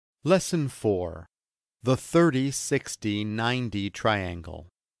Lesson 4. The 30-60-90 triangle.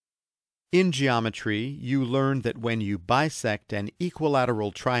 In geometry, you learn that when you bisect an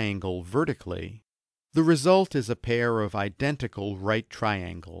equilateral triangle vertically, the result is a pair of identical right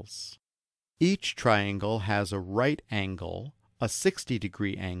triangles. Each triangle has a right angle, a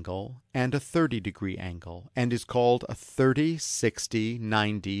 60-degree angle, and a 30-degree angle, and is called a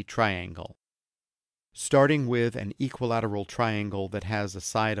 30-60-90 triangle. Starting with an equilateral triangle that has a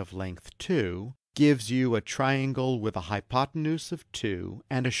side of length 2 gives you a triangle with a hypotenuse of 2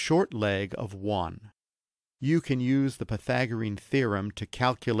 and a short leg of 1. You can use the Pythagorean theorem to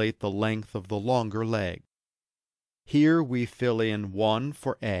calculate the length of the longer leg. Here we fill in 1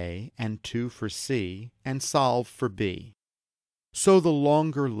 for A and 2 for C and solve for B. So the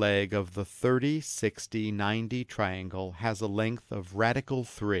longer leg of the 30-60-90 triangle has a length of radical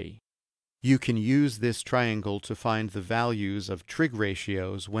 3. You can use this triangle to find the values of trig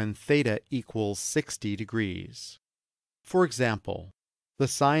ratios when theta equals 60 degrees. For example, the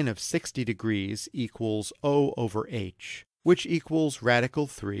sine of 60 degrees equals O over H, which equals radical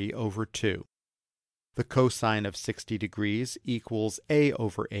 3 over 2. The cosine of 60 degrees equals A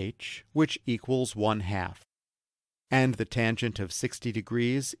over H, which equals 1/2. And the tangent of 60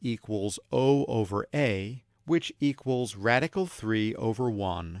 degrees equals O over A, which equals radical 3 over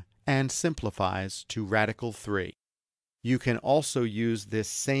 1, and simplifies to radical 3. You can also use this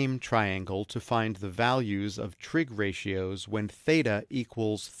same triangle to find the values of trig ratios when theta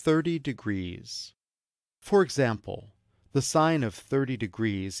equals 30 degrees. For example, the sine of 30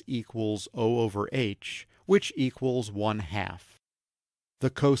 degrees equals O over H, which equals 1/2.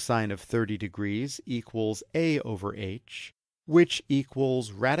 The cosine of 30 degrees equals A over H, which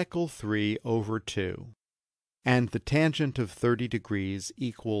equals radical 3 over 2. And the tangent of 30 degrees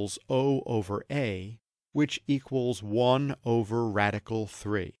equals O over A, which equals 1 over radical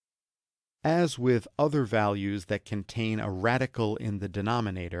 3. As with other values that contain a radical in the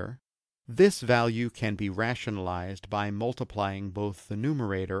denominator, this value can be rationalized by multiplying both the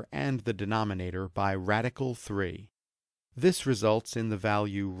numerator and the denominator by radical 3. This results in the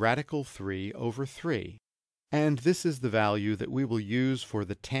value radical 3 over 3. And this is the value that we will use for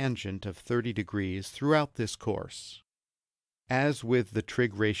the tangent of 30 degrees throughout this course. As with the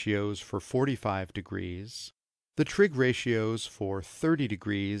trig ratios for 45 degrees, the trig ratios for 30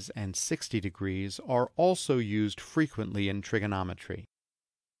 degrees and 60 degrees are also used frequently in trigonometry.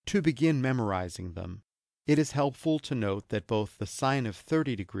 To begin memorizing them, it is helpful to note that both the sine of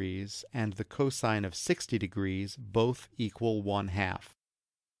 30 degrees and the cosine of 60 degrees both equal 1/2.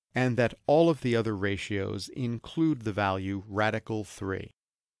 And that all of the other ratios include the value radical 3.